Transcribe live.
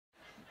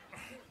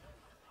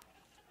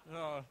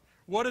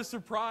What a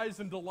surprise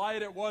and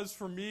delight it was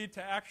for me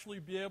to actually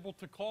be able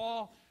to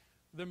call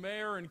the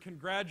mayor and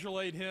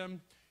congratulate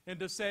him and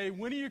to say,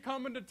 when are you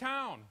coming to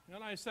town?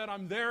 And I said,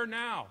 I'm there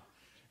now.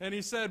 And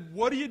he said,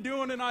 what are you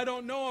doing and I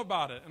don't know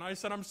about it? And I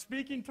said, I'm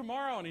speaking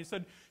tomorrow. And he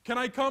said, can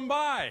I come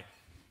by?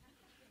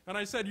 And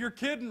I said, you're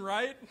kidding,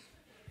 right?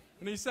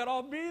 And he said,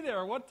 I'll be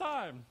there. What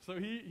time? So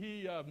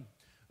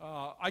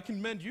I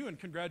commend you and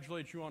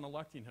congratulate you on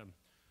electing him.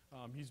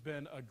 He's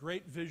been a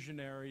great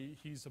visionary.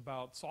 He's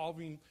about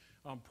solving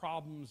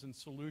problems and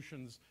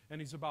solutions,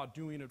 and he's about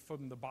doing it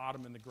from the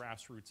bottom and the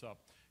grassroots up.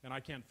 And I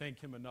can't thank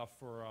him enough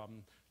for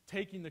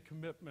taking the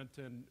commitment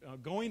and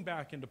going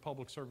back into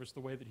public service the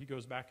way that he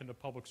goes back into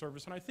public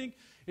service. And I think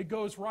it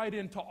goes right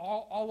into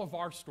all of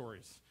our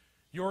stories,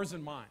 yours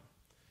and mine.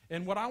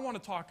 And what I want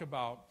to talk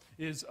about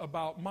is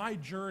about my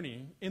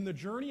journey and the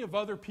journey of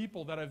other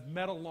people that I've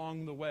met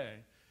along the way.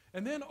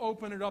 And then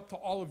open it up to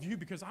all of you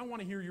because I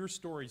want to hear your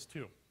stories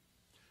too.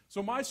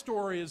 So my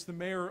story, as the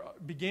mayor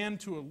began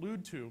to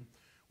allude to,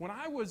 when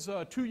I was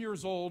 2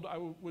 years old, I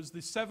was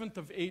the seventh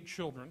of 8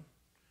 children.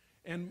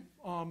 And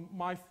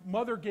my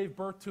mother gave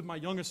birth to my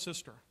youngest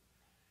sister.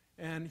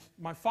 And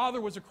my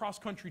father was a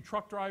cross-country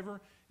truck driver,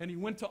 and he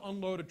went to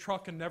unload a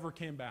truck and never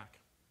came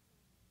back.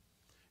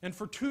 And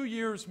for 2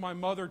 years, my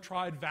mother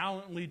tried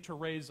valiantly to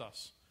raise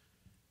us.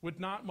 With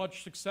not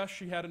much success,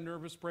 she had a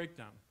nervous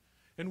breakdown.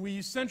 And we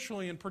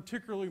essentially, and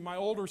particularly my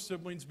older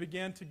siblings,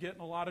 began to get in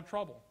a lot of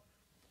trouble.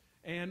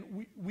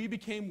 And we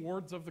became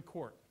wards of the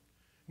court.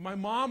 My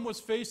mom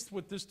was faced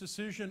with this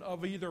decision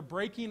of either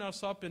breaking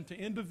us up into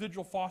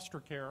individual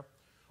foster care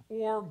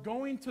or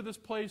going to this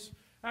place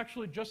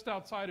actually just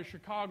outside of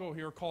Chicago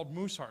here called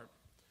Mooseheart,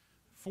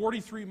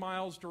 43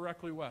 miles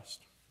directly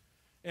west.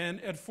 And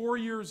at 4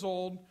 years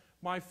old,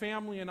 my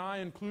family and I,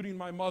 including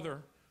my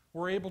mother,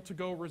 were able to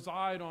go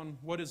reside on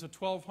what is a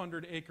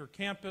 1,200-acre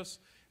campus.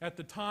 At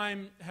the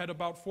time, had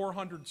about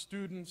 400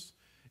 students.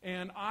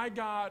 And I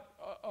got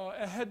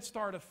a head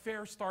start, a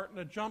fair start, and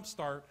a jump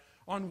start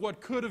on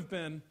what could have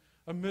been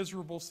a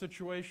miserable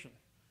situation.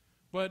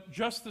 But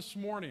just this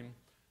morning,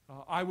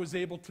 I was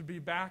able to be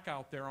back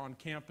out there on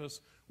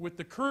campus with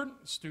the current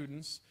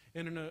students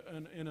in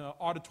an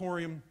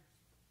auditorium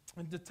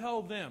and to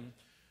tell them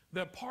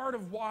that part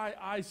of why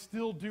I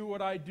still do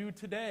what I do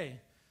today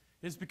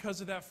is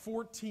because of that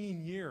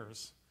 14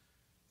 years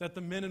that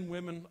the men and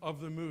women of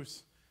the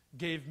Moose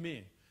gave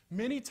me.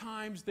 Many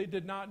times they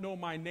did not know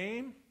my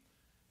name.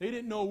 They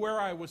didn't know where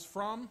I was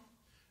from.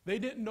 They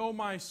didn't know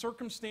my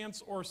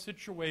circumstance or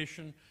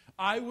situation.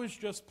 I was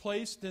just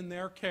placed in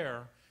their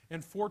care,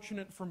 and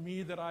fortunate for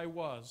me that I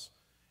was.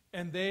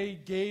 And they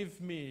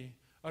gave me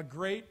a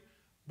great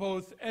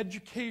both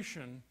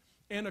education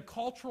and a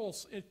cultural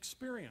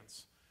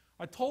experience.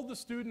 I told the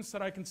students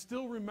that I can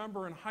still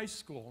remember in high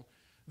school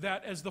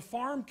that as the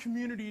farm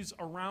communities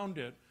around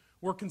it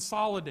were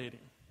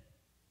consolidating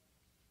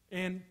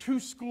and 2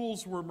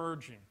 schools were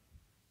merging,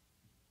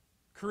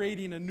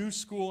 creating a new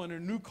school and a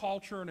new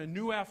culture and a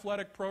new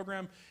athletic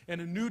program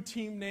and a new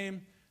team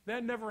name.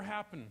 That never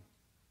happened,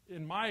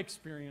 in my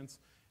experience,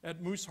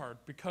 at Mooseheart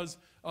because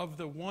of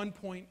the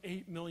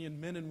 1.8 million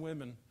men and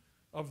women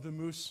of the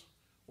Moose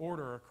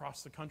Order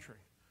across the country.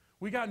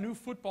 We got new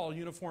football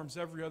uniforms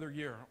every other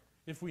year,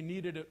 if we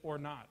needed it or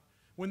not.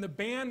 When the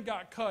band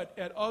got cut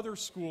at other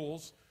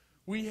schools,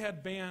 we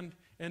had band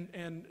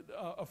and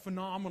a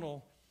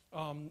phenomenal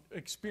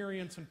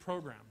experience and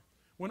program.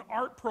 When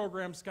art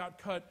programs got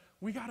cut,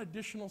 we got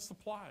additional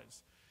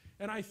supplies.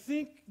 And I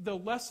think the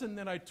lesson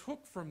that I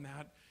took from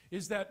that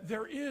is that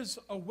there is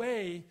a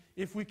way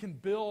if we can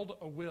build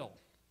a will.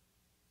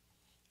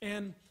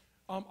 And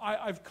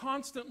I've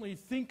constantly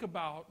think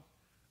about,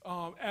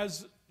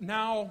 as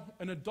now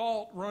an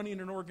adult running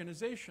an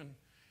organization,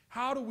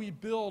 how do we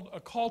build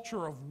a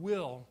culture of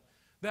will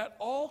that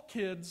all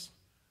kids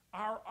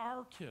are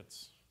our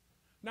kids?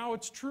 Now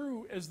it's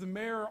true, as the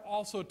mayor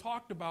also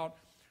talked about,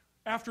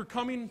 after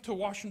coming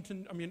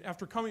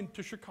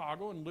to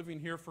Chicago and living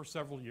here for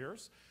several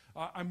years,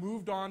 I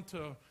moved on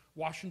to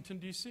Washington,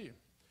 D.C.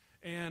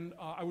 And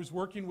I was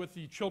working with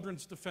the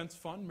Children's Defense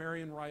Fund,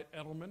 Marion Wright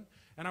Edelman,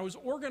 and I was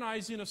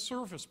organizing a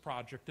service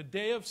project, a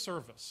day of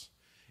service,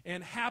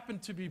 and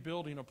happened to be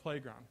building a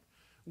playground.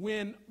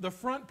 When the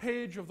front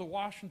page of the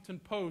Washington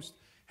Post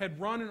had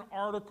run an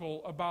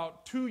article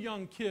about 2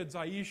 young kids,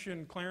 Aisha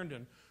and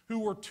Clarendon, who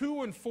were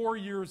 2 and 4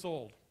 years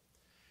old.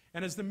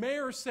 And as the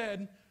mayor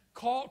said,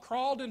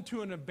 crawled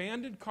into an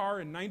abandoned car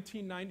in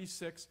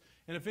 1996,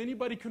 and if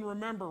anybody can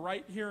remember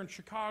right here in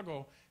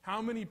Chicago how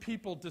many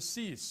people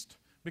deceased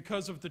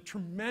because of the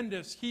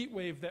tremendous heat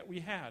wave that we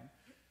had.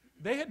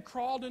 They had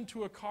crawled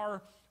into a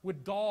car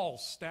with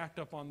dolls stacked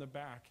up on the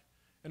back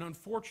and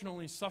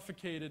unfortunately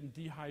suffocated and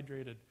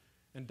dehydrated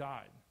and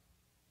died.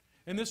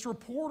 And this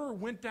reporter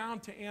went down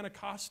to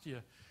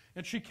Anacostia,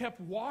 and she kept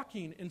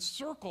walking in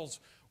circles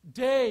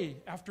day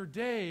after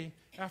day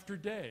after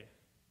day.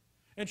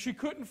 And she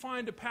couldn't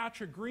find a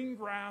patch of green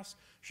grass.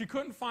 She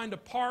couldn't find a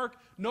park,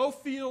 no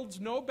fields,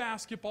 no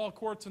basketball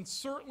courts, and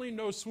certainly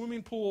no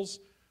swimming pools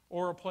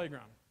or a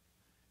playground.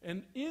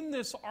 And in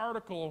this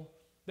article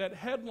that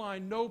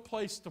headlined No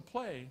Place to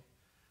Play,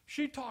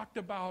 she talked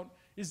about,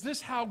 is this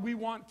how we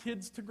want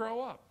kids to grow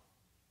up?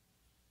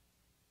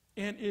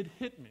 And it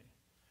hit me.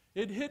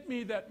 It hit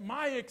me that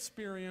my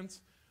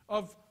experience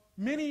of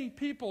many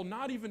people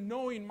not even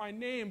knowing my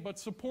name but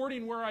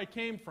supporting where I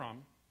came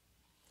from,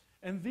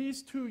 and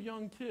these two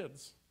young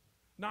kids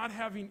not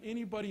having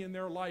anybody in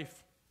their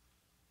life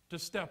to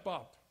step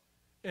up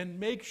and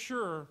make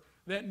sure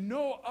that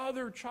no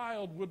other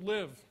child would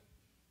live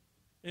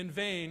in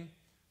vain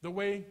the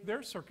way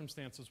their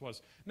circumstances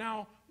was.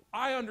 Now,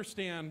 I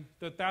understand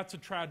that that's a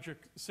tragic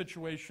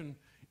situation,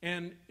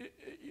 and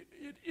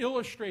it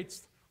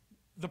illustrates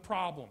the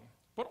problem.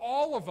 But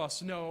all of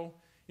us know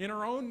in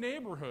our own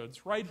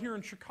neighborhoods, right here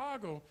in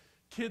Chicago,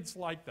 kids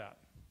like that.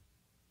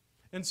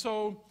 And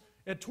so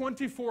at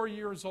 24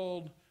 years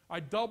old, I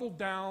doubled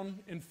down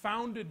and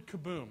founded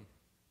KaBOOM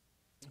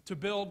to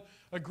build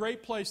a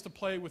great place to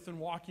play within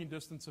walking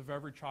distance of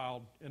every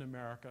child in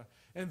America.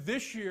 And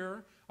this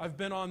year, I've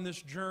been on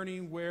this journey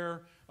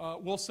where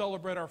we'll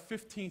celebrate our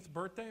 15th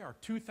birthday, our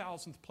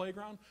 2000th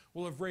playground.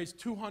 We'll have raised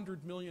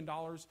 $200 million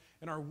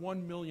and our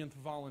 1 millionth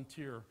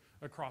volunteer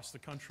across the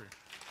country.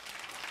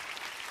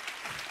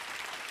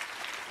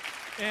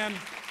 And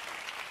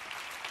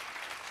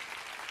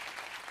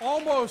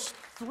almost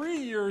 3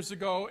 years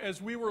ago,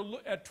 as we were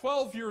at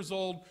 12 years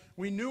old,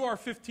 we knew our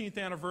 15th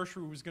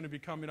anniversary was going to be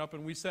coming up,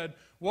 and we said,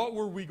 what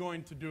were we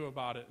going to do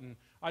about it? And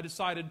I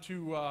decided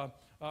to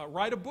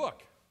write a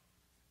book.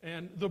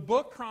 And the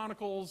book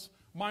chronicles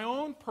my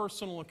own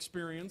personal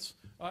experience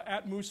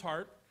at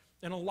Mooseheart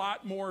and a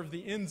lot more of the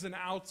ins and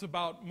outs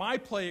about my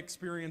play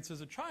experience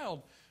as a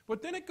child.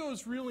 But then it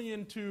goes really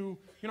into,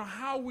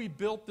 how we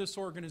built this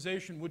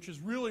organization, which is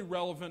really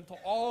relevant to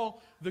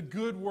all the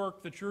good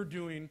work that you're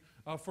doing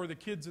for the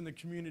kids in the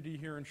community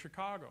here in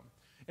Chicago.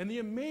 And the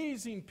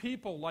amazing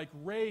people like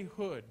Ray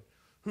Hood,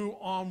 who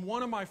on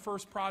one of my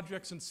first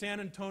projects in San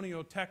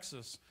Antonio,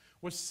 Texas,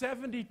 was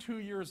 72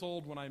 years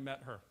old when I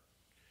met her.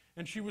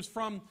 And she was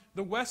from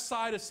the west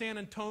side of San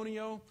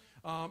Antonio,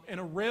 and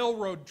a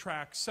railroad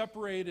track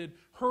separated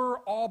her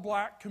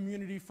all-black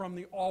community from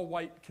the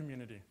all-white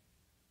community.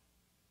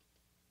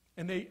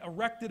 And they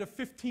erected a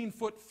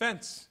 15-foot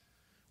fence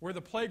where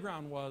the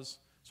playground was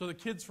so the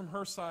kids from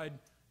her side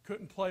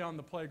couldn't play on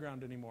the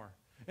playground anymore.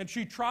 And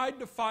she tried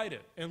to fight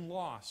it and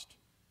lost.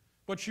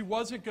 But she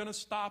wasn't going to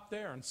stop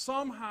there, and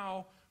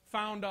somehow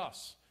found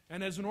us.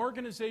 And as an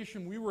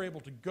organization, we were able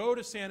to go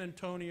to San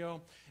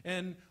Antonio,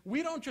 and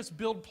we don't just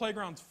build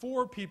playgrounds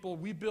for people,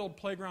 we build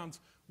playgrounds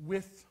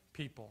with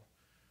people.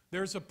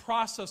 There's a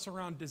process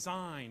around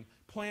design,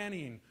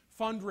 planning,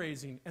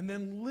 fundraising, and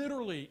then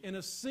literally in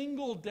a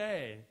single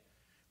day,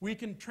 we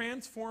can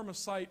transform a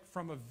site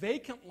from a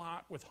vacant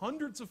lot with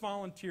hundreds of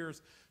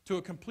volunteers to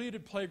a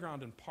completed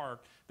playground and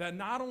park that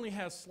not only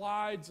has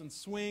slides and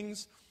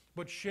swings,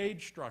 but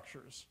shade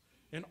structures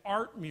and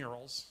art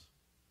murals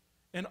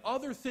and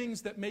other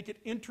things that make it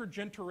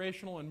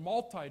intergenerational and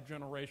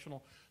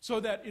multi-generational so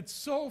that it's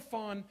so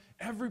fun,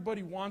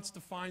 everybody wants to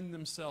find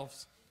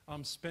themselves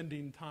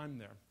spending time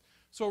there.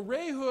 So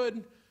Ray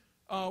Hood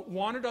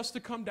wanted us to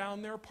come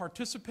down there,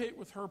 participate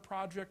with her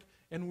project,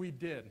 and we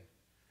did.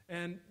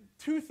 And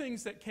two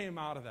things that came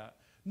out of that.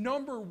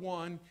 Number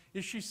one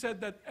is she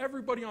said that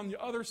everybody on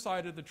the other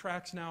side of the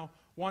tracks now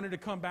wanted to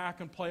come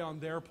back and play on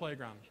their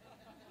playground.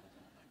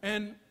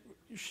 And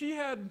she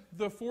had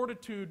the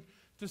fortitude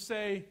to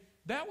say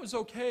that was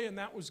okay and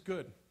that was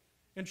good.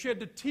 And she had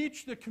to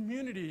teach the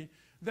community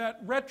that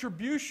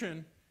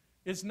retribution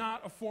is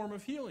not a form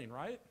of healing,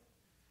 right?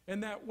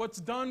 And that what's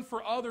done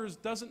for others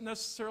doesn't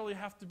necessarily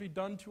have to be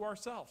done to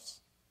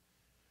ourselves.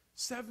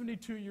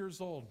 72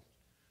 years old.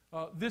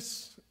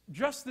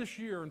 Just this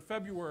year in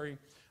February,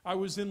 I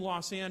was in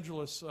Los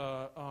Angeles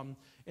and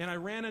I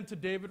ran into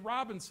David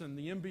Robinson,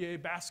 the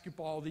NBA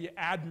basketball, the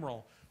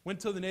Admiral. Went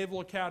to the Naval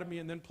Academy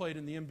and then played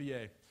in the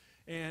NBA.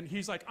 And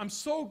he's like, I'm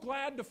so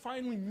glad to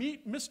finally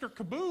meet Mr.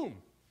 KaBOOM.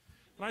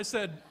 And I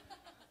said,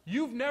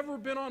 you've never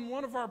been on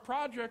one of our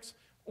projects,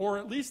 or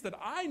at least that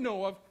I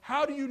know of.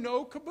 How do you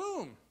know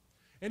KaBOOM?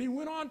 And he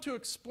went on to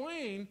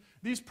explain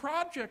these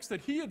projects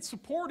that he had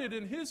supported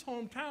in his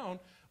hometown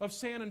of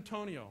San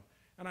Antonio.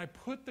 And I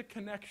put the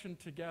connection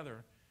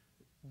together.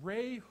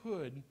 Ray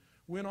Hood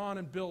went on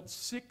and built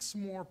 6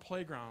 more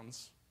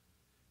playgrounds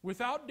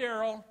without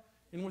Darell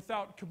and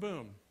without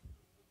KaBOOM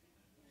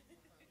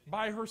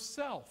by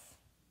herself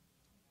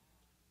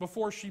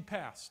before she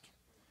passed.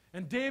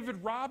 And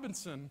David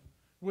Robinson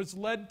was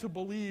led to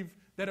believe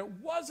that it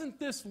wasn't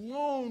this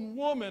lone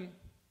woman,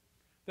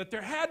 that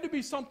there had to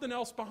be something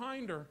else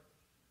behind her.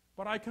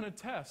 But I can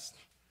attest,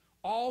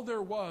 all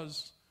there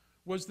was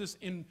this,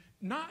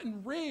 not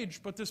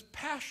enraged, but this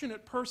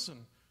passionate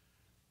person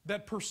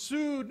that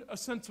pursued a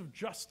sense of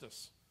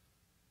justice.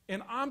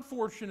 And I'm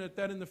fortunate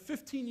that in the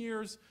 15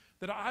 years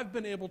that I've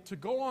been able to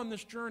go on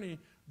this journey,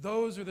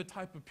 those are the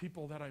type of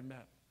people that I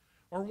met.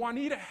 Or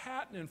Juanita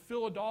Hatton in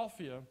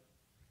Philadelphia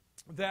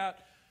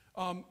that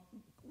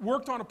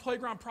worked on a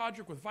playground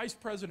project with Vice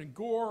President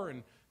Gore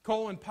and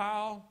Colin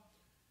Powell.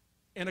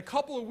 And a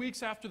couple of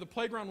weeks after the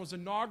playground was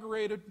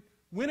inaugurated,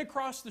 went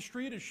across the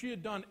street as she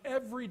had done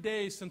every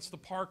day since the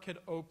park had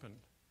opened.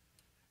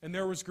 And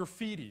there was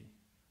graffiti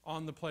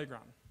on the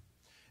playground.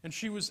 And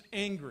she was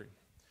angry,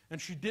 and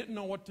she didn't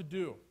know what to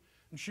do.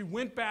 And she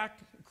went back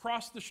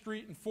across the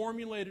street and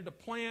formulated a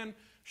plan.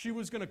 She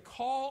was going to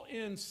call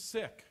in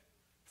sick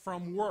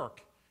from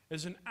work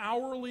as an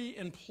hourly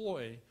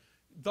employee,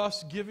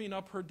 thus giving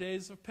up her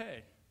days of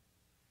pay,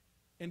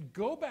 and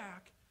go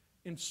back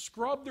and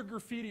scrub the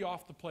graffiti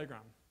off the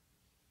playground.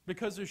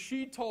 Because as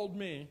she told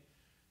me,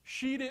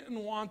 she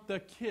didn't want the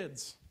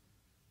kids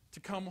to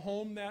come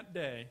home that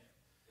day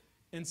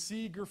and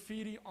see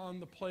graffiti on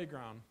the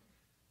playground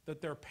that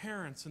their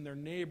parents and their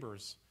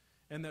neighbors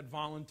and that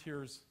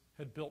volunteers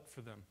had built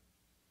for them.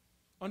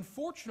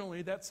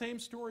 Unfortunately, that same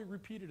story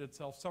repeated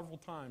itself several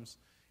times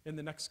in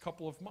the next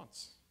couple of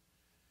months.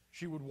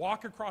 She would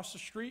walk across the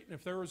street, and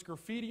if there was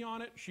graffiti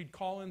on it, she'd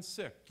call in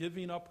sick,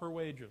 giving up her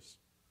wages,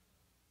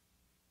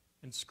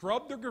 and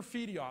scrub the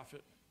graffiti off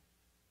it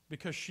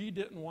because she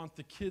didn't want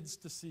the kids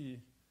to see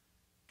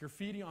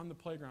graffiti on the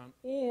playground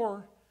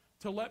or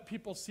to let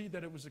people see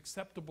that it was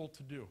acceptable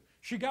to do.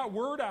 She got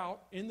word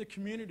out in the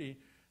community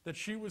that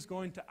she was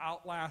going to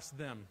outlast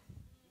them.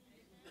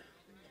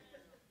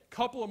 A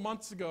couple of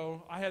months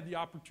ago, I had the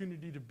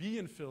opportunity to be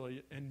in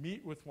Philly and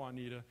meet with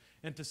Juanita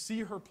and to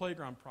see her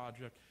playground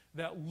project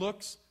that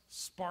looks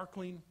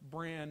sparkling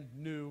brand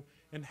new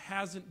and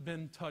hasn't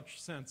been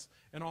touched since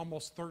in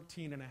almost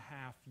 13 and a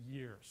half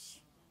years.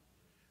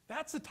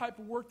 That's the type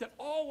of work that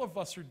all of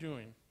us are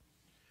doing.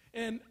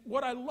 And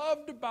what I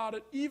loved about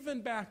it,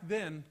 even back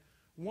then,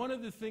 one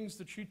of the things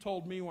that she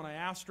told me when I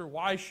asked her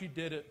why she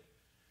did it,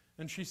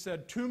 and she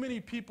said, too many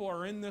people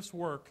are in this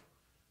work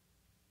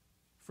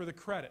for the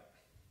credit,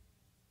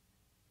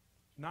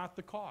 not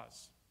the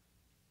cause.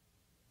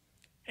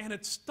 And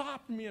it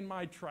stopped me in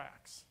my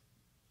tracks.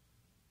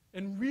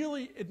 And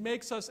really, it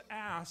makes us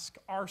ask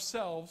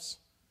ourselves,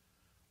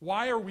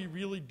 why are we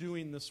really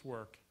doing this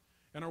work?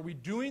 And are we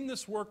doing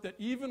this work that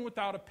even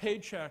without a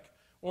paycheck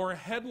or a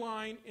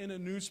headline in a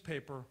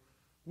newspaper,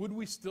 would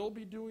we still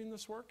be doing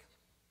this work?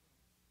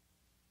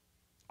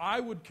 I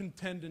would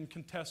contend and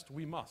contest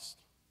we must.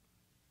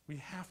 We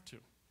have to.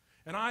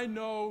 And I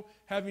know,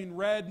 having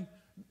read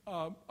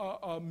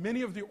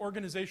many of the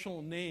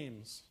organizational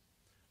names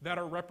that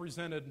are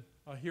represented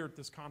here at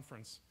this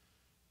conference,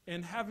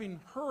 and having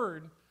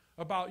heard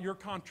about your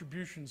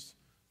contributions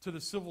to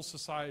the civil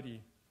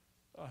society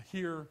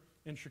here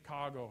in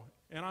Chicago,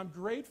 and I'm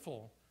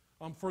grateful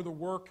for the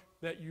work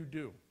that you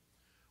do.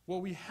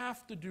 What we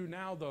have to do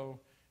now, though,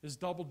 is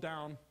double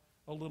down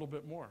a little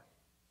bit more.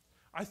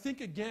 I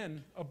think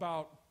again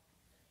about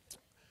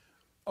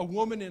a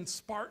woman in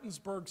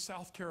Spartansburg,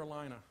 South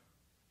Carolina.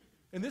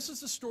 And this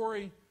is a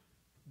story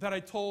that I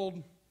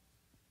told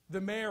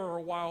the mayor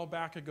a while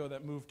back ago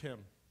that moved him.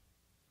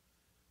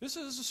 This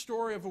is a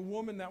story of a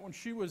woman that when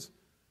she was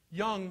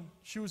young,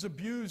 she was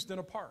abused in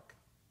a park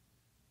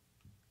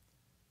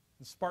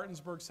in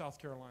Spartansburg, South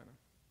Carolina.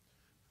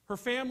 Her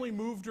family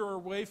moved her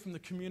away from the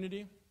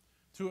community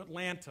to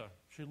Atlanta.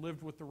 She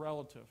lived with a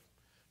relative.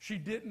 She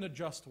didn't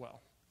adjust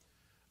well.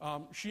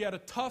 She had a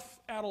tough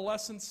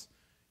adolescence,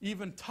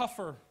 even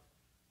tougher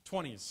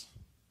 20s.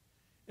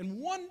 And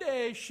one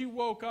day she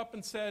woke up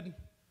and said,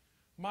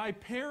 my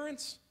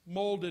parents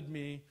molded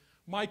me,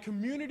 my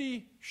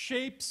community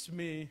shapes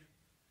me,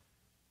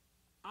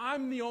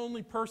 I'm the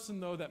only person,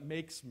 though, that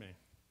makes me.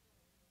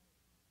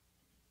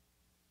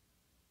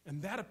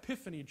 And that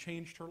epiphany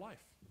changed her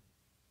life.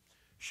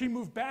 She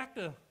moved back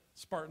to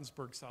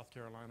Spartansburg, South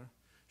Carolina.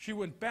 She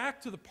went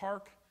back to the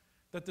park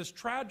that this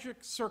tragic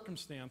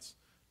circumstance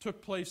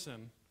took place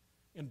in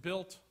and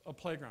built a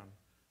playground,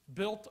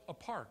 built a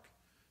park.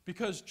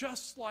 Because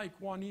just like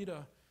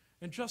Juanita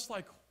and just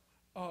like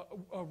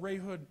Ray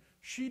Hood,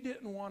 she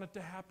didn't want it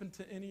to happen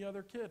to any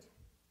other kid.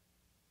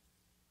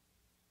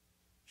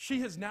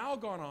 She has now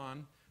gone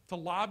on to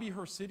lobby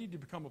her city to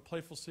become a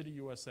Playful City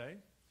USA.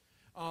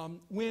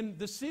 When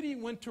the city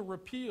went to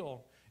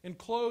repeal and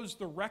close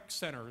the rec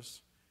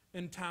centers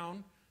in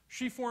town,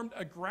 she formed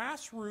a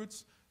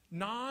grassroots,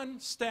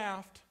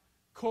 non-staffed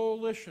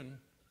coalition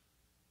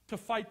to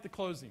fight the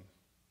closing.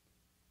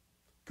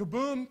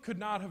 KaBOOM could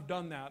not have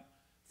done that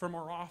from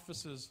our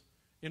offices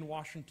in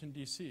Washington,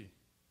 D.C.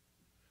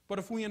 But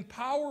if we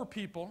empower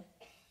people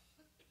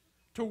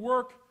to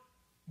work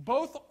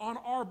both on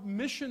our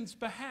mission's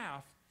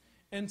behalf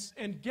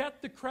and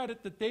get the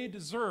credit that they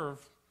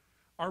deserve,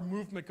 our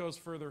movement goes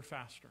further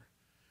faster.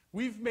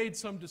 We've made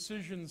some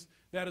decisions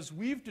that as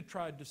we've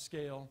tried to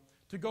scale,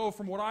 to go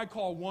from what I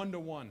call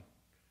one-to-one.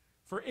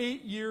 For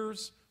 8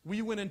 years,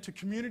 we went into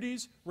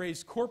communities,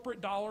 raised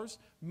corporate dollars,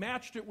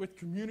 matched it with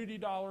community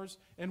dollars,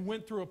 and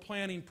went through a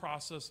planning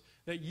process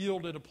that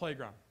yielded a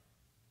playground.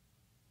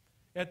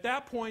 At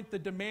that point, the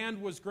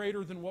demand was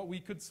greater than what we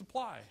could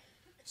supply.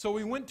 So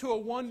we went to a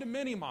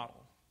one-to-many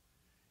model.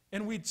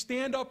 And we'd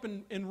stand up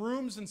in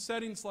rooms and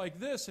settings like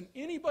this, and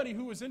anybody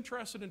who was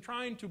interested in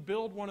trying to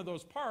build one of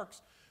those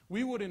parks,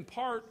 we would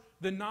impart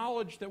the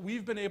knowledge that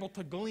we've been able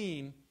to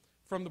glean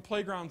from the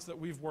playgrounds that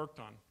we've worked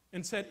on.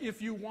 And said,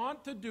 if you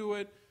want to do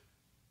it,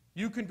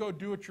 You can go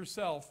do it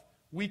yourself.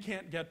 We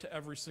can't get to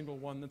every single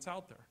one that's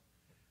out there.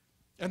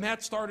 And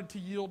that started to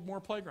yield more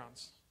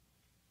playgrounds.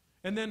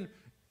 And then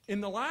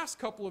in the last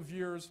couple of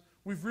years,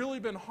 we've really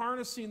been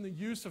harnessing the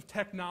use of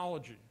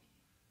technology,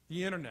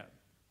 the internet,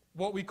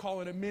 what we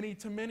call a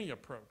many-to-many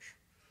approach,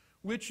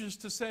 which is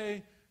to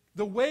say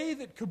the way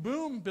that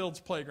KaBOOM builds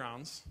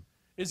playgrounds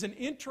is an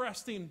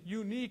interesting,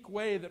 unique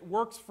way that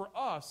works for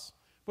us,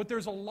 but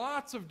there's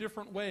lots of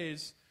different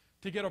ways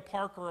to get a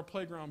park or a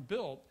playground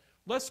built.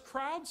 Let's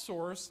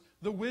crowdsource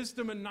the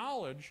wisdom and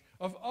knowledge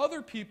of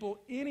other people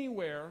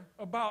anywhere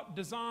about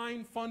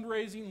design,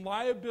 fundraising,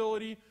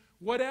 liability,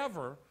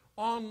 whatever,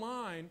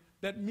 online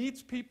that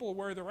meets people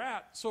where they're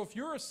at. So if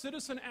you're a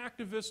citizen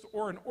activist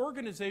or an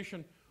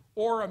organization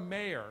or a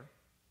mayor,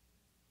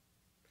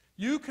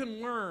 you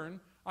can learn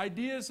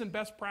ideas and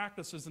best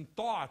practices and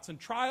thoughts and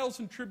trials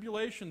and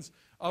tribulations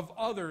of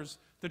others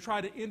to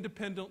try to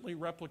independently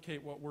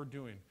replicate what we're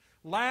doing.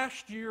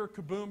 Last year,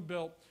 KaBOOM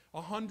built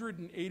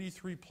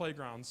 183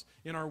 playgrounds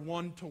in our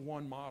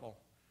one-to-one model.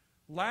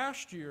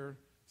 Last year,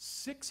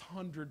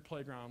 600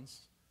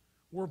 playgrounds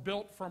were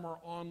built from our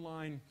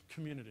online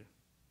community.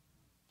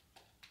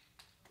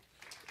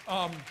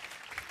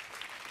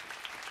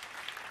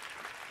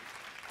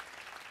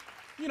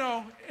 You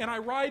know, and I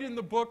write in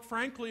the book,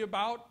 frankly,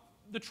 about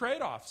the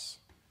trade-offs.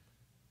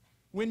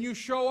 When you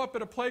show up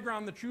at a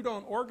playground that you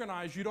don't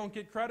organize, you don't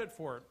get credit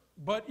for it.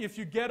 But if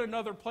you get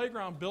another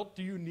playground built,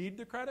 do you need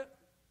the credit?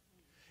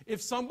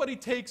 If somebody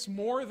takes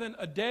more than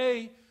a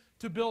day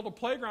to build a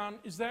playground,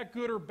 is that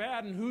good or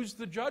bad, and who's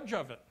the judge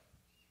of it?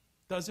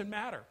 Doesn't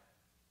matter.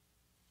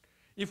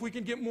 If we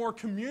can get more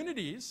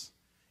communities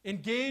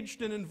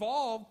engaged and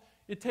involved,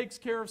 it takes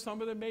care of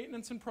some of the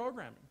maintenance and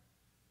programming.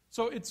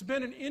 So it's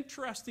been an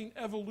interesting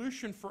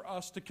evolution for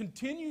us to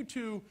continue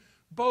to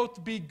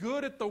both be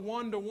good at the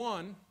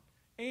one-to-one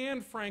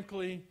and,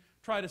 frankly,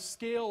 try to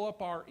scale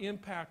up our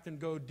impact and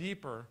go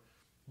deeper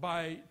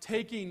by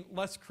taking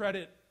less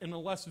credit in a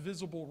less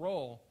visible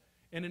role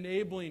and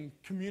enabling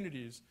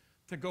communities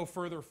to go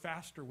further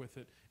faster with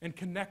it and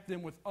connect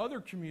them with other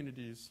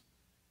communities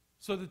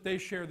so that they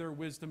share their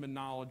wisdom and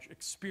knowledge,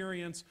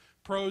 experience,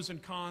 pros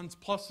and cons,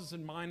 pluses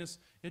and minuses.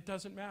 It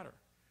doesn't matter.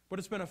 But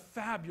it's been a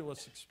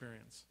fabulous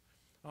experience.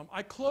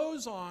 I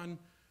close on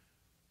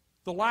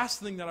the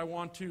last thing that I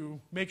want to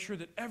make sure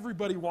that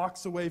everybody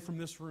walks away from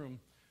this room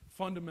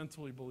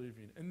fundamentally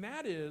believing, and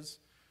that is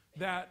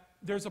that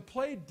there's a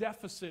play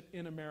deficit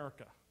in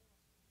America.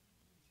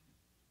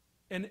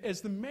 And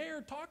as the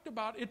mayor talked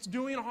about, it's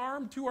doing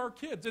harm to our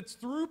kids. It's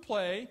through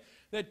play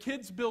that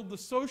kids build the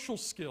social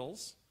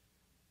skills,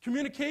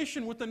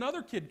 communication with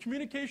another kid,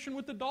 communication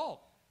with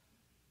adult,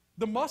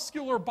 the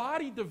muscular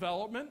body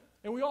development,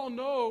 and we all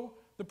know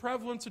the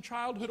prevalence of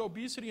childhood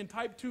obesity and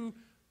type 2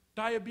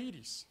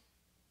 diabetes,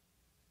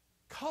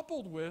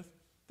 coupled with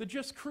the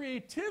just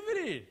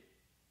creativity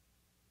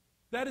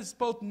that is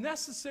both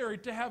necessary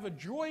to have a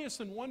joyous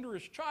and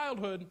wondrous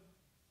childhood,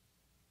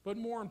 but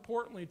more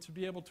importantly, to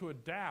be able to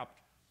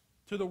adapt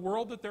to the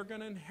world that they're going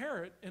to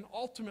inherit and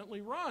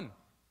ultimately run.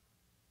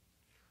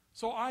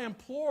 So I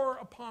implore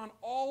upon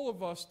all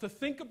of us to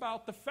think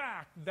about the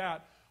fact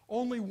that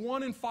only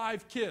 1 in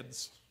 5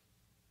 kids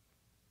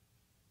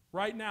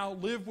right now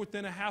live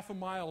within a half a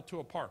mile to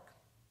a park.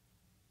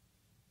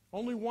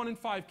 Only 1 in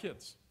 5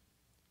 kids.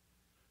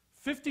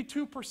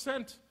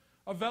 52%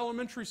 of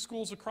elementary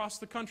schools across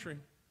the country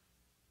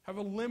have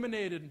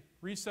eliminated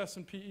recess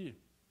and PE.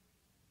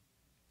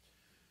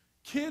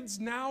 Kids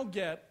now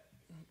get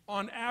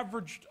on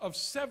average of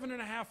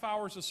 7.5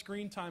 hours of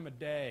screen time a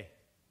day.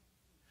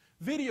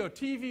 Video,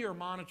 TV, or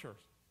monitors.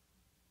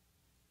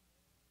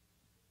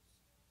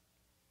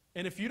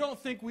 And if you don't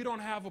think we don't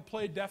have a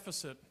play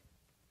deficit,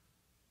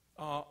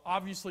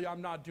 obviously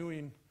I'm not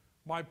doing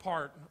my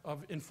part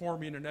of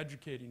informing and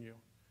educating you.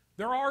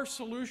 There are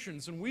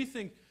solutions, and we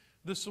think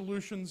the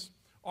solutions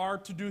are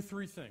to do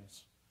 3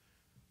 things.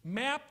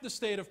 Map the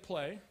state of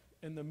play,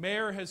 and the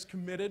mayor has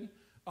committed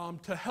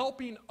to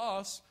helping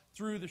us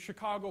through the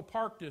Chicago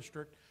Park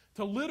District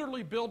to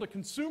literally build a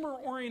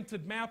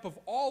consumer-oriented map of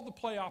all the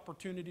play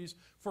opportunities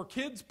for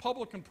kids,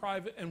 public and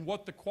private, and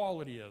what the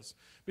quality is.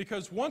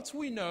 Because once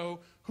we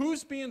know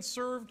who's being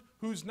served,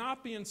 who's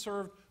not being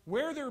served,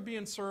 where they're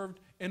being served,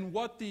 and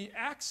what the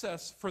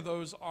access for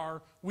those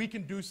are, we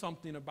can do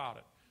something about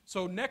it.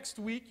 So next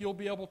week, you'll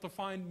be able to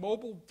find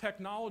mobile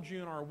technology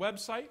on our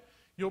website.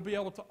 You'll be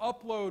able to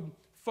upload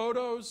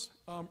photos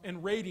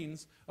and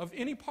ratings of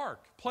any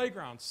park,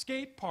 playground,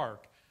 skate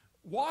park,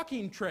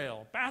 walking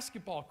trail,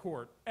 basketball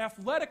court,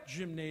 athletic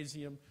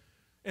gymnasium.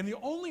 And the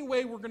only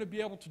way we're going to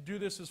be able to do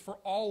this is for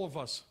all of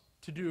us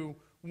to do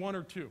 1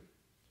 or 2.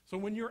 So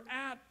when you're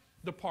at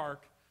the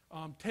park,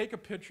 take a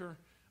picture,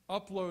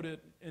 upload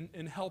it,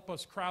 and help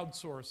us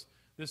crowdsource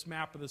this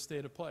map of the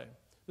state of play.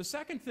 The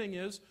second thing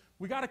is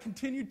we got to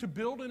continue to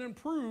build and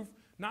improve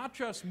not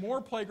just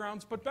more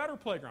playgrounds, but better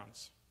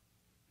playgrounds.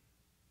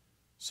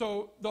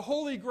 So the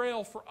holy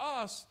grail for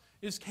us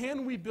is,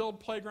 can we build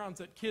playgrounds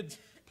that kids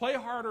play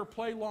harder,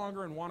 play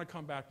longer, and want to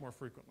come back more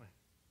frequently?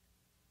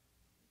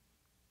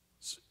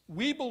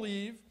 We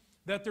believe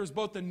that there's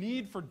both a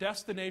need for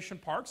destination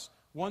parks,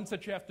 ones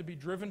that you have to be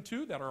driven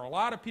to, that are a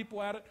lot of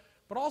people at it,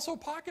 but also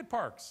pocket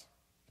parks,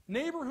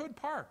 neighborhood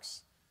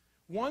parks,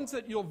 ones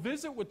that you'll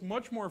visit with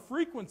much more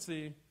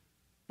frequency,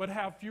 but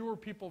have fewer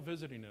people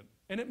visiting it.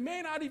 And it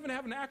may not even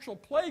have an actual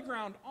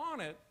playground on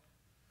it,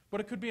 but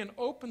it could be an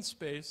open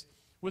space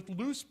with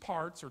loose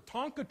parts or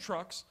Tonka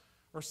trucks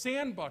or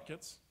sand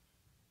buckets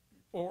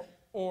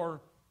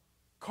or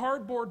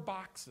cardboard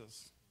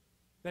boxes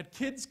that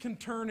kids can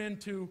turn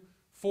into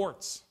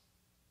forts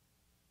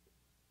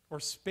or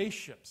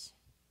spaceships.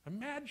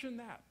 Imagine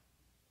that.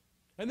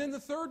 And then the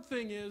third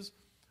thing is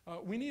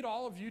we need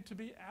all of you to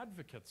be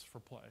advocates for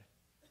play.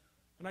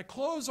 And I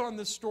close on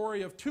this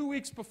story of 2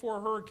 weeks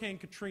before Hurricane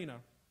Katrina.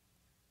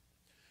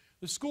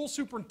 The school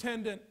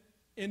superintendent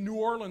in New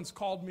Orleans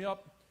called me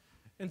up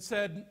and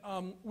said,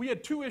 we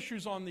had 2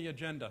 issues on the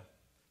agenda,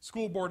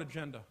 school board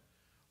agenda.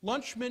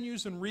 Lunch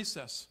menus and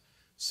recess.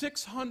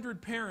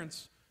 600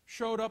 parents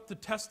showed up to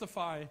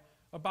testify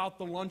about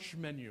the lunch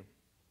menu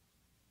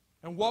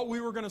and what we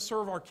were going to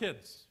serve our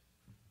kids.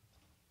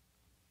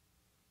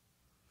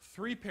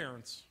 3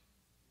 parents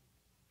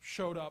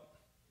showed up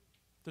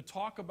to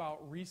talk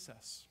about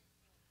recess.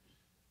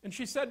 And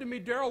she said to me,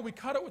 Darell, we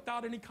cut it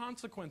without any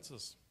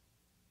consequences.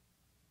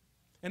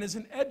 And as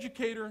an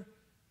educator,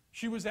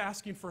 she was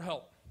asking for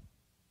help.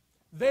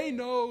 They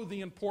know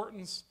the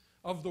importance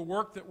of the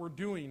work that we're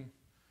doing,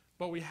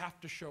 but we have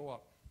to show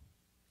up.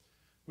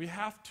 We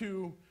have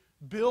to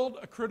build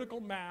a critical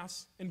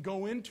mass and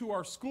go into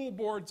our school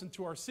boards,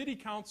 into our city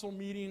council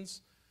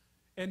meetings,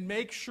 and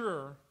make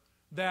sure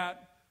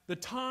that the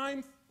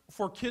time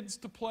for kids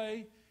to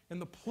play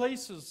and the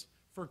places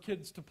for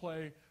kids to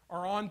play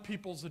are on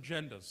people's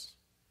agendas.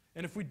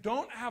 And if we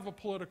don't have a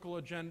political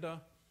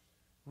agenda,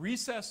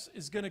 recess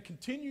is going to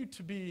continue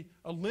to be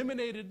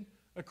eliminated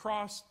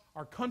across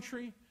our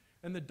country,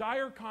 and the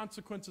dire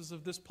consequences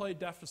of this play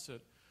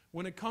deficit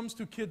when it comes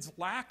to kids'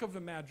 lack of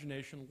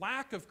imagination,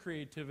 lack of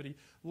creativity,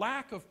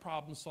 lack of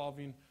problem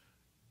solving,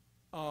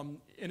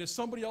 and as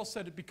somebody else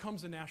said, it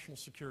becomes a national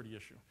security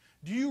issue.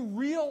 Do you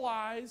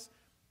realize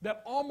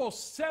that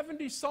almost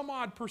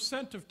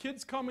 70-some-odd% of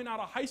kids coming out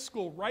of high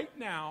school right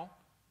now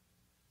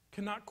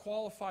cannot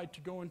qualify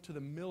to go into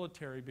the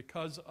military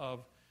because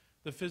of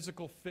the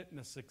physical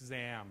fitness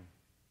exam?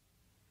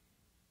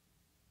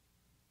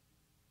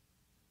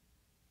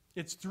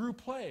 It's through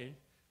play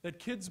that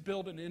kids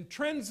build an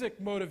intrinsic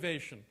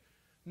motivation,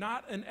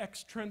 not an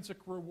extrinsic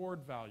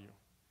reward value.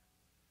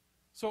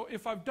 So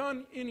if I've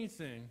done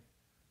anything,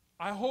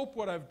 I hope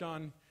what I've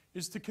done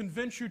is to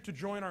convince you to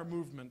join our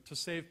movement to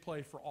save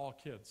play for all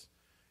kids.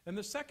 And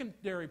the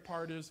secondary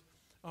part is,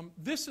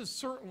 this is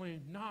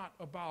certainly not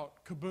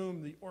about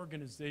KaBOOM, the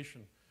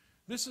organization.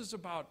 This is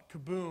about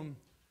KaBOOM,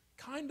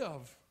 kind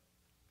of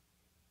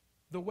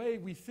the way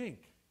we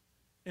think,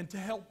 and to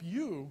help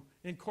you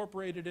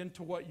incorporate it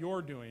into what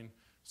you're doing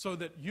so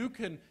that you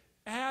can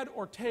add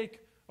or take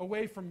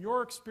away from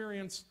your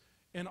experience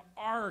and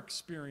our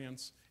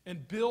experience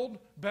and build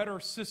better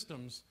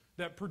systems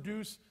that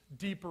produce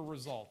deeper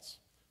results.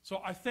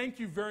 So I thank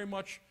you very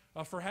much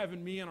for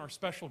having me and our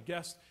special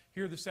guest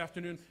here this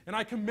afternoon. And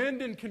I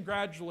commend and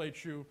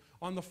congratulate you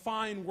on the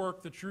fine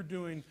work that you're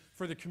doing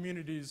for the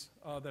communities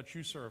that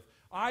you serve.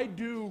 I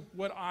do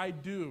what I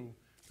do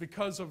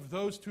because of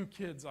those 2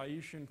 kids,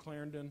 Aisha and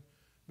Clarendon,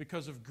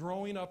 because of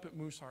growing up at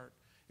Mooseheart,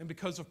 and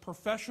because of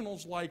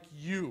professionals like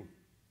you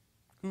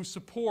who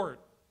support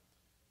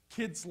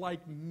kids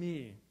like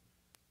me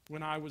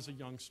when I was a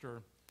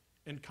youngster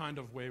and kind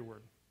of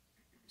wayward.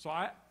 So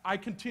I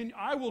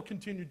will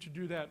continue to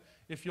do that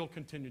if you'll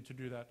continue to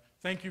do that.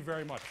 Thank you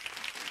very much.